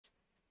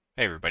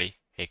Hey everybody,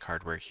 Hake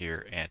Hardware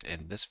here, and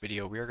in this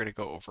video we are going to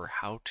go over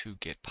how to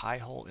get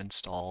Pi-hole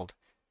installed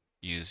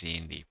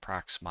using the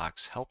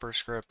Proxmox helper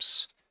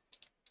scripts.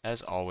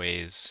 As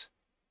always,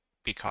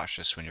 be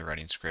cautious when you're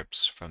writing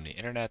scripts from the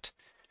internet.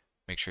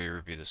 Make sure you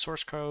review the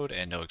source code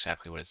and know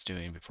exactly what it's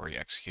doing before you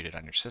execute it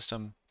on your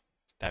system.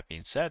 That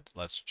being said,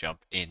 let's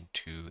jump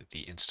into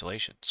the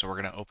installation. So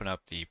we're going to open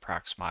up the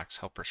Proxmox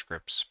helper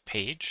scripts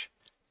page.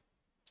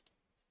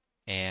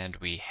 And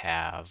we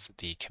have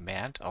the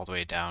command all the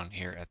way down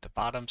here at the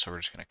bottom, so we're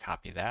just going to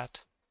copy that.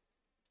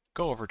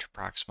 Go over to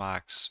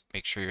Proxmox,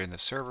 make sure you're in the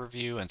server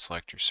view and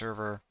select your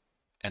server.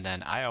 And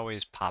then I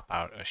always pop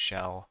out a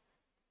shell,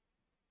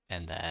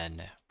 and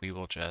then we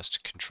will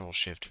just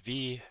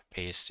Control-Shift-V,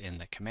 paste in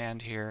the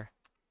command here,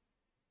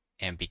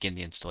 and begin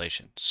the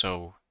installation.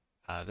 So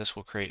this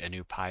will create a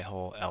new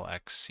Pi-hole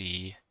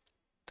LXC.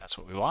 That's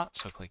what we want,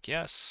 so click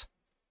yes.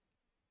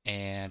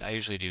 And I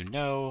usually do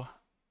no.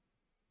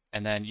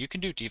 And then you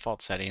can do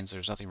default settings.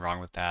 There's nothing wrong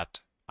with that.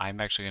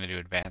 I'm actually going to do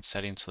advanced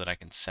settings so that I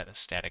can set a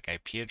static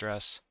IP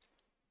address.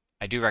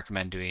 I do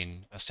recommend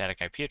doing a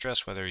static IP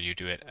address, whether you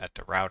do it at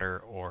the router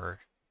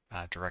or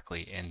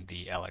directly in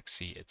the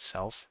LXC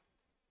itself.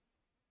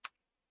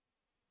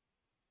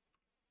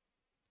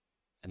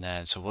 And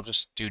then, so we'll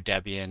just do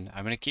Debian.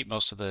 I'm going to keep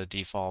most of the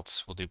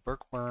defaults. We'll do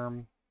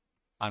bookworm,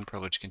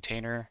 unprivileged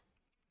container.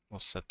 We'll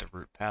set the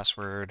root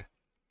password.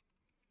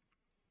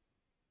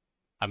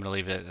 I'm going to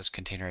leave it as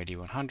container ID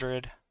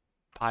 100,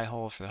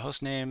 Pi-hole for the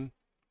host name.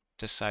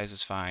 Disk size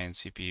is fine,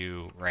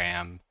 CPU,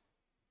 RAM,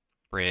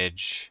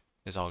 bridge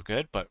is all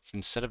good, but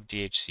instead of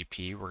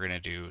DHCP, we're going to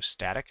do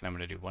static, and I'm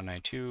going to do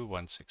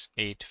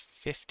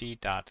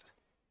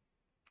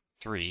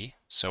 192.168.50.3.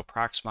 So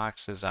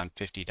Proxmox is on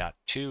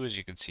 50.2, as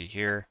you can see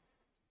here,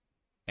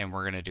 and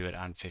we're going to do it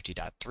on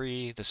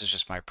 50.3. This is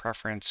just my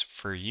preference.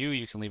 For you,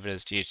 you can leave it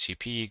as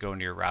DHCP, go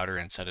into your router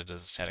and set it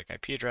as a static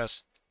IP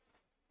address.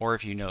 Or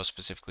if you know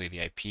specifically the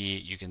IP,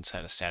 you can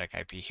set a static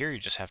IP here. You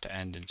just have to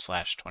end in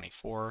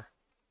 /24.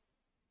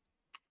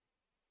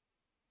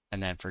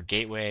 And then for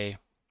gateway,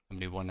 I'm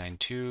going to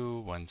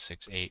do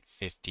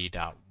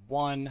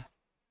 192.168.50.1.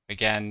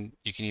 Again,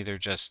 you can either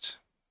just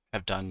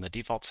have done the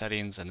default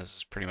settings, and this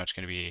is pretty much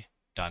going to be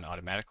done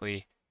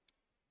automatically.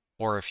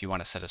 Or if you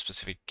want to set a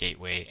specific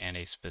gateway and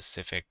a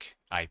specific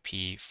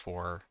IP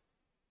for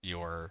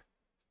your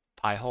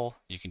Pi-hole,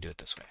 you can do it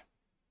this way.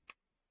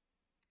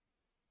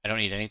 I don't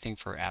need anything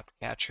for app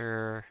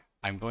catcher.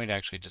 I'm going to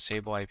actually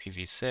disable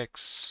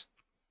IPv6,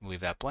 leave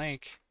that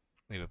blank,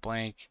 leave it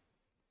blank,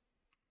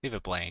 leave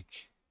it blank,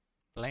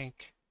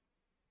 blank,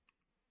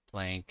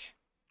 blank,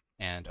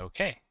 and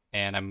OK.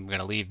 And I'm going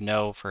to leave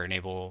no for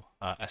enable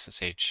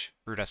SSH,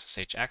 root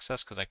SSH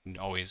access, because I can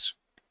always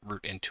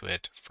root into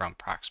it from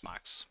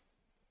Proxmox.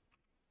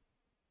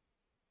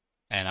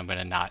 And I'm going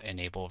to not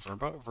enable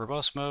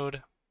verbose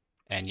mode.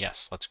 And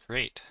yes, let's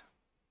create.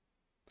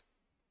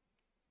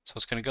 So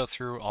it's going to go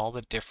through all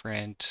the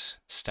different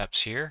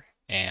steps here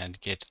and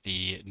get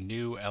the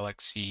new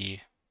LXC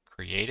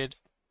created.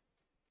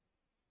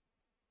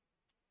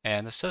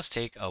 And this does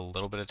take a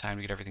little bit of time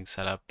to get everything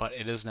set up, but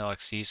it is an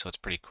LXC, so it's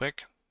pretty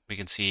quick. We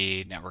can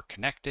see network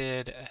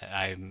connected.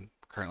 I'm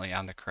currently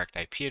on the correct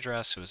IP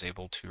address, so I was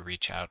able to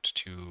reach out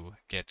to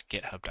get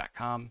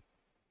github.com.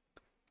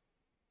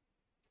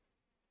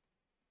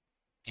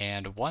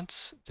 And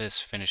once this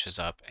finishes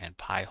up and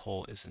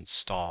Pi-hole is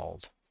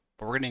installed,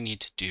 what we're going to need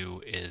to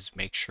do is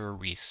make sure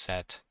we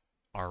set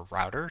our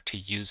router to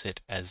use it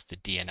as the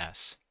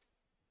DNS.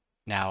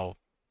 Now,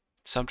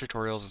 some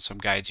tutorials and some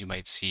guides you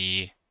might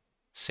see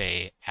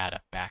say add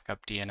a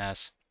backup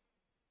DNS.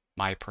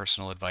 My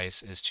personal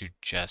advice is to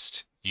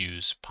just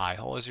use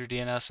Pi-hole as your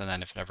DNS, and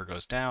then if it ever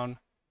goes down,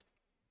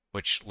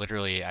 which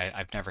literally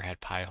I've never had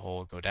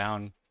Pi-hole go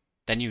down,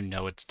 then you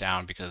know it's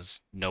down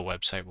because no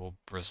website will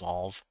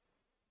resolve.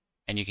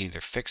 And you can either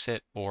fix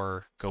it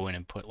or go in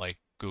and put like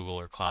Google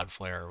or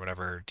Cloudflare or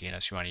whatever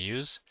DNS you want to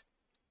use.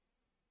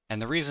 And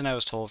the reason I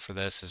was told for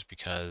this is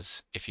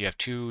because if you have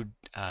two,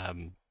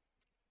 I'm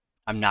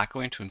not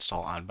going to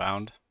install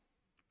Unbound.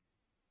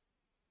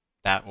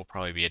 That will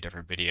probably be a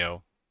different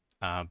video.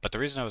 But the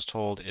reason I was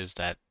told is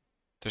that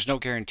there's no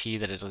guarantee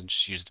that it doesn't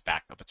just use the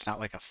backup. It's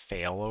not like a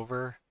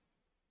failover.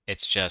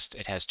 It's just,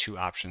 it has two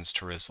options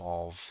to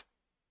resolve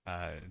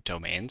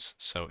domains.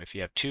 So if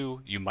you have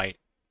two, you might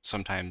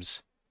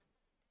sometimes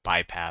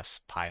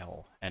bypass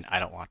Pi-hole, and I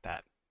don't want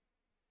that.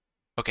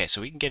 Okay,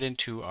 so we can get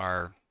into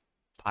our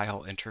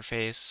Pi-hole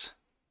interface.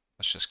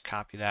 Let's just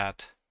copy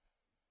that,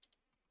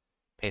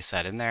 paste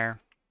that in there,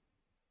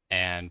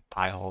 and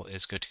Pi-hole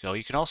is good to go.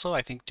 You can also,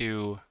 I think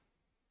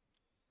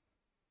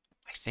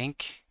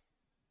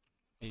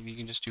maybe you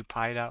can just do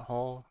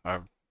pi.hole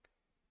or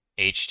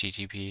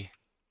HTTP.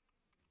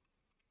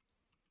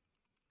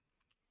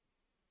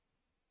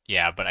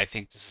 Yeah, but I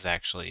think this is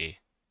actually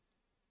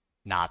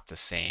not the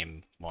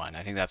same one.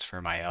 I think that's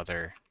for my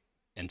other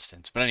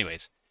instance. But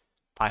anyways,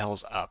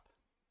 Pi-hole's up.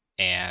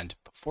 And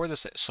before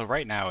this, so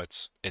right now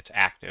it's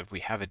active.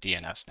 We have a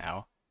DNS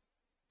now,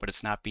 but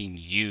it's not being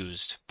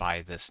used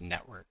by this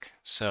network.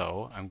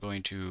 So I'm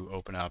going to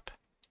open up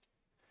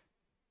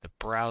the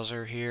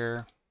browser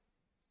here,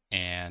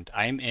 and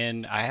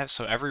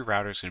so every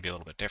router is going to be a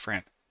little bit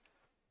different.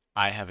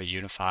 I have a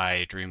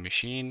Unify Dream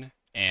Machine,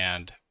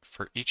 and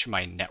for each of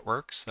my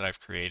networks that I've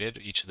created,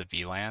 each of the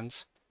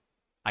VLANs,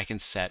 I can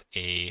set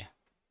a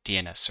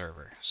DNS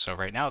server. So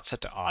right now it's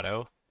set to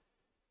auto,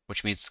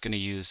 which means it's going to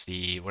use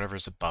the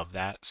whatever's above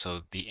that.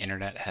 So the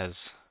internet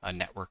has a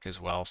network as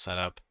well set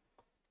up,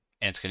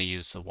 and it's going to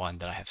use the one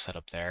that I have set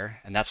up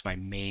there. And that's my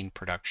main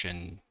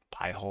production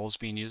Pi-holes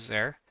being used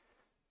there.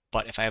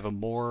 But if I have a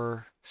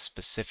more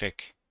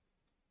specific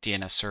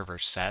DNS server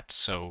set,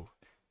 so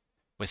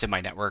within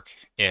my network,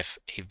 if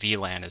a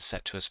VLAN is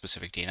set to a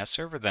specific DNS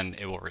server, then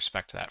it will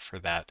respect that for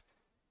that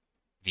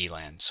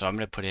VLAN. So I'm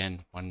going to put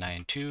in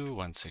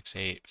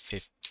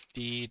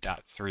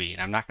 192.168.50.3,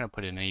 and I'm not going to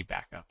put in any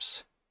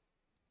backups.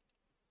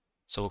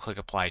 So we'll click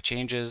Apply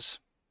Changes,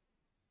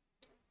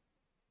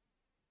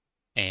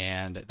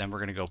 and then we're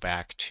going to go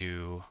back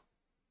to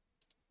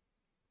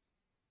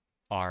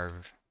our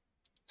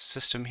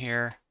system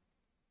here,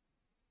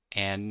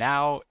 and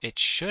now it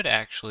should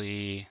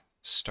actually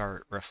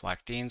start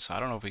reflecting. So I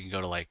don't know if we can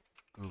go to like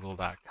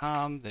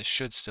google.com. This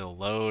should still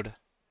load.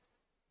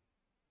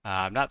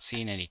 I'm not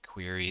seeing any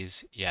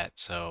queries yet,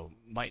 so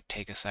might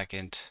take a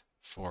second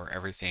for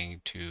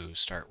everything to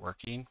start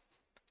working.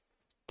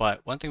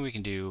 But one thing we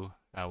can do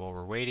while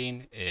we're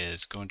waiting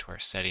is go into our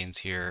settings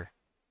here,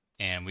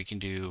 and we can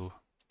do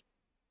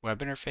web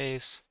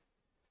interface.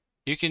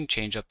 You can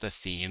change up the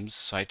themes.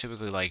 So I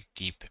typically like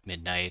Deep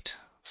Midnight.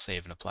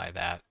 Save and apply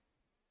that.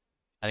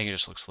 I think it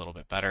just looks a little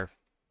bit better.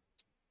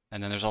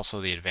 And then there's also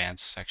the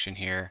advanced section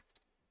here.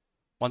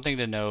 One thing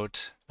to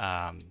note,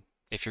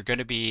 if you're going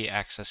to be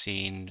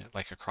accessing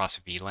like across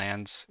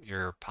VLANs,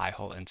 your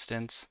Pi-hole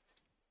instance,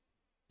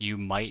 you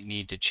might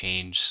need to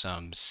change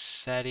some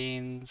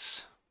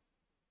settings.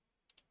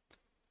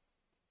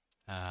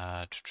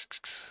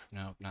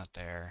 Nope, not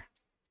there.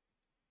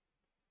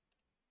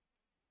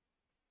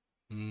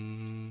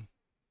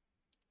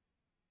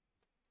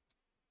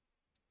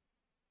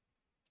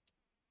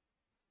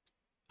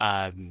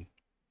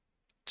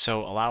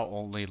 So allow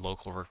only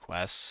local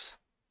requests.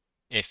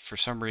 If for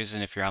some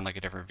reason, if you're on like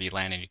a different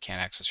VLAN and you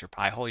can't access your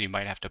Pi-hole, you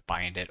might have to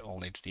bind it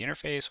only to the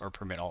interface or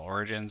permit all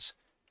origins.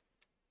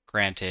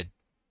 Granted,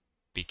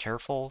 be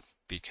careful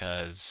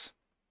because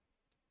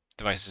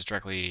devices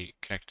directly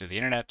connected to the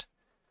internet,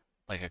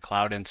 like a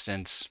cloud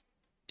instance,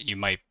 you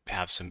might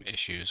have some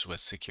issues with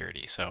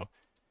security. So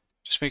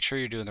just make sure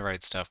you're doing the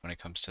right stuff when it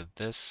comes to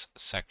this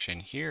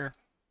section here.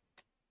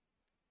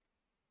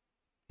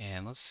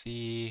 And let's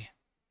see,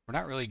 we're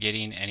not really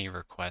getting any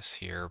requests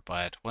here,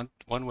 but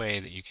one way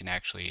that you can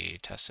actually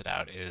test it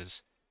out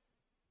is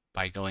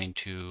by going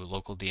to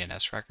local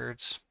DNS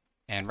records.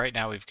 And right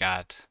now we've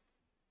got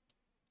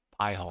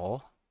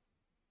Pi-hole.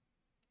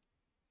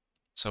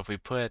 So if we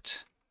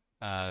put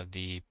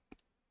the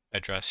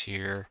address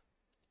here,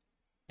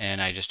 and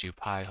I just do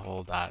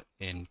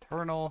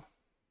pi-hole.internal,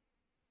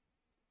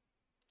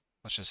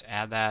 let's just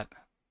add that.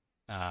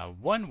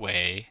 One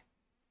way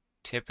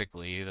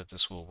typically that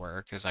this will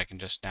work is I can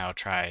just now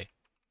try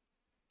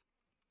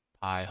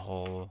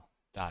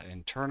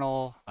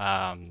pi-hole.internal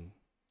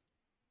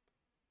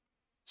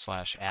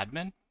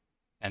 /admin,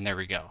 and there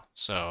we go.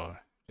 So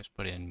just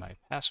put in my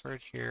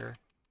password here.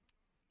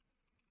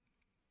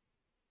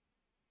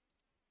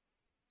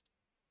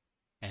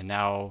 And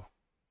now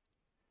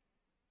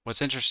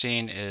what's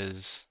interesting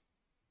is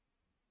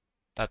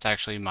that's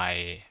actually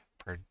my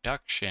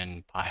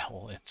production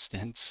Pi-hole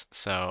instance.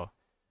 So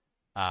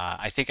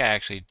I think I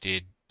actually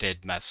did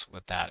mess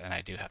with that, and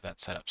I do have that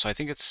set up. So I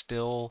think it's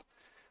still,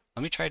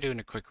 let me try doing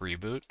a quick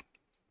reboot.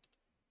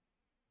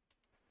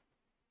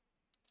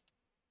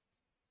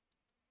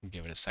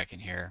 Give it a second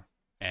here,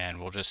 and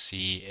we'll just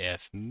see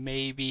if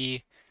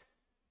maybe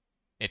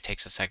it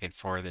takes a second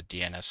for the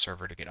DNS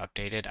server to get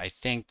updated. I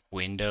think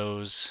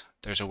Windows,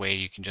 there's a way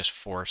you can just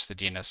force the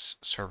DNS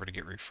server to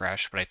get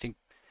refreshed, but I think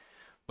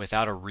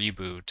without a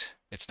reboot,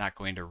 it's not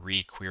going to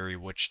re-query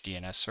which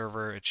DNS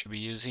server it should be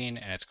using,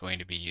 and it's going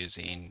to be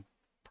using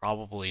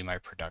probably my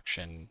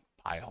production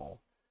Pi-hole.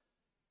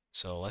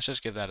 So let's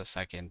just give that a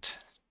second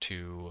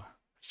to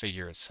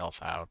figure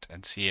itself out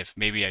and see if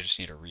maybe I just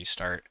need a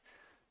restart.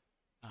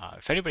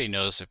 If anybody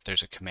knows if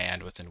there's a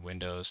command within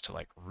Windows to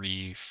like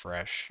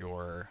refresh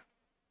your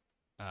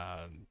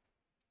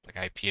like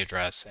IP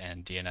address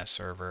and DNS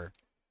server,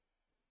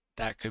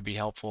 that could be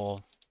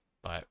helpful,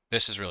 but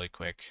this is really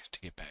quick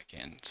to get back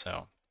in.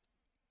 So,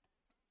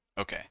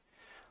 okay,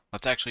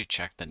 let's actually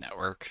check the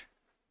network,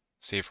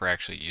 see if we're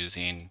actually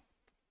using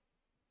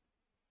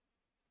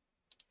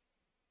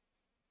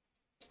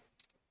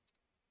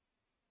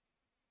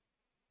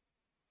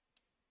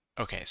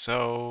okay,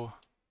 so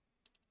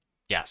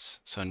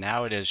yes, so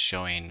now it is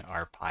showing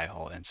our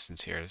Pi-hole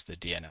instance here as the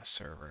DNS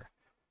server.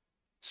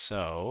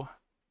 So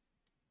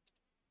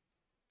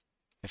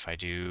if I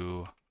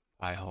do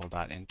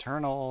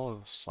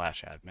pi-hole.internal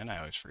 /admin, I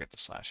always forget the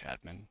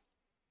 /admin.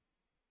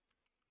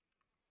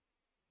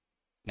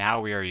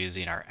 Now we are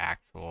using our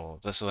actual,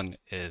 this one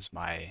is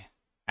my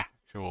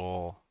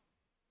actual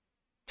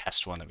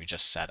test one that we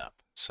just set up.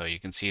 So you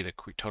can see the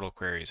total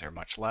queries are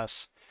much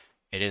less.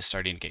 It is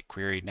starting to get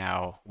queried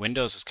now.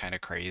 Windows is kind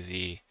of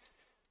crazy.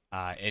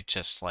 It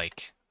just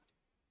like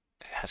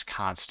has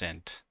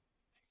constant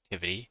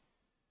activity.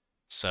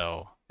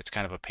 So it's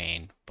kind of a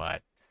pain,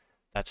 but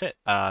that's it.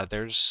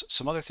 There's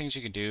some other things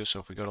you can do. So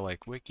if we go to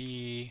like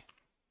Wiki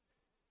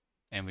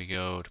and we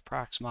go to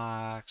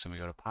Proxmox and we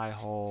go to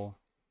Pi-hole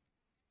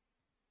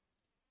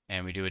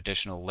and we do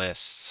additional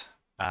lists,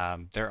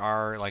 there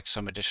are like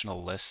some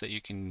additional lists that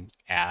you can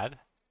add.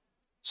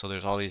 So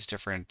there's all these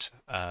different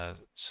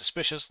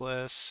suspicious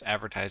lists,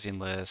 advertising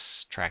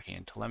lists, tracking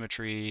and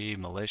telemetry,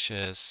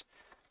 malicious.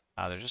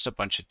 There's just a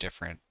bunch of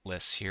different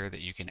lists here that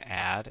you can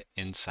add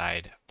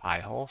inside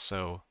Pi-hole.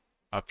 So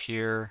up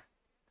here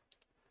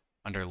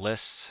under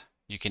lists,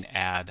 you can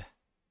add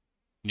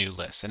new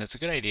lists. And it's a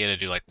good idea to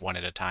do like one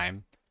at a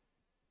time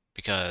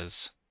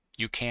because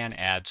you can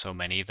add so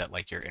many that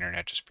like your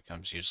internet just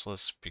becomes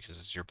useless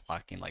because you're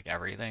blocking like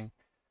everything.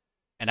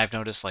 And I've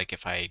noticed like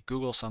if I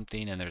Google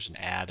something and there's an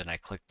ad and I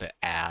click the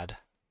ad,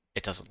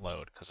 it doesn't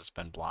load because it's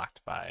been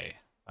blocked by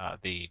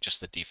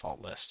just the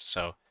default list.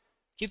 So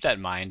keep that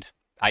in mind.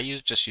 I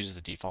just use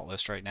the default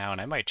list right now, and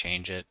I might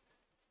change it,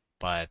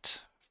 but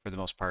for the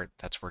most part,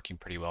 that's working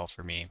pretty well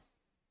for me.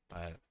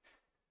 But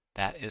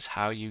that is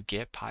how you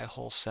get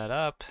Pi-hole set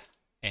up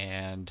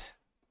and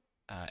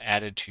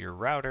added to your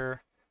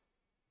router.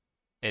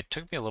 It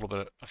took me a little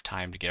bit of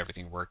time to get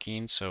everything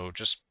working, so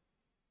just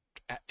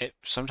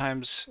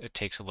sometimes it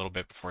takes a little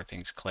bit before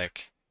things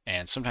click,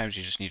 and sometimes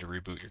you just need to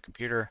reboot your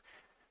computer,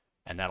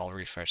 and that'll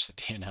refresh the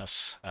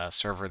DNS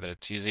server that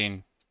it's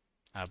using.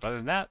 But other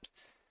than that,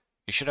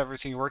 you should have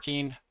everything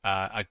working.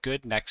 A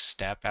good next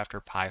step after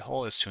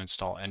Pi-hole is to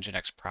install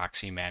NGINX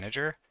Proxy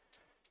Manager.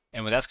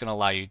 And what that's going to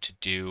allow you to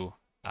do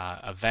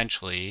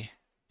eventually,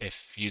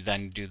 if you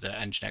then do the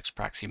NGINX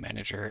Proxy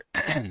Manager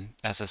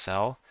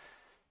SSL,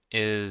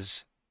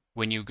 is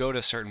when you go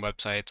to certain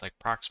websites like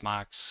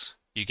Proxmox,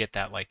 you get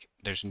that like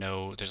there's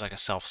like a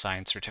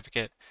self-signed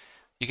certificate.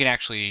 You can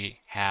actually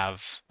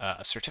have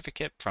a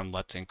certificate from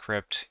Let's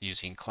Encrypt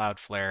using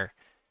Cloudflare.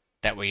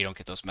 That way you don't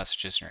get those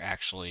messages and you're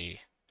actually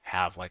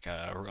have like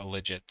a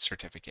legit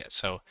certificate.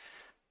 So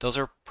those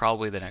are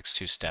probably the next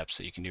two steps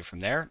that you can do from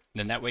there.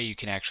 Then that way you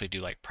can actually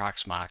do like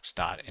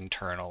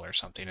proxmox.internal or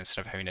something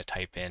instead of having to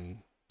type in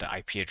the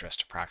IP address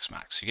to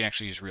Proxmox. So you can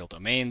actually use real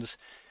domains,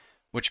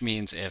 which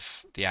means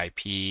if the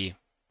IP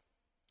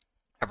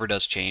ever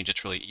does change,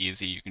 it's really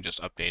easy. You can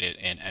just update it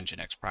in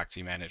NGINX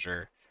Proxy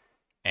Manager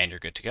and you're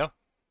good to go.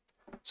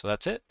 So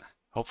that's it.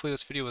 Hopefully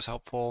this video was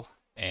helpful,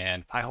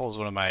 and Pi-hole is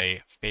one of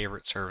my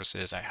favorite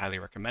services. I highly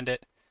recommend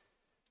it,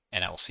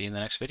 and I will see you in the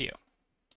next video.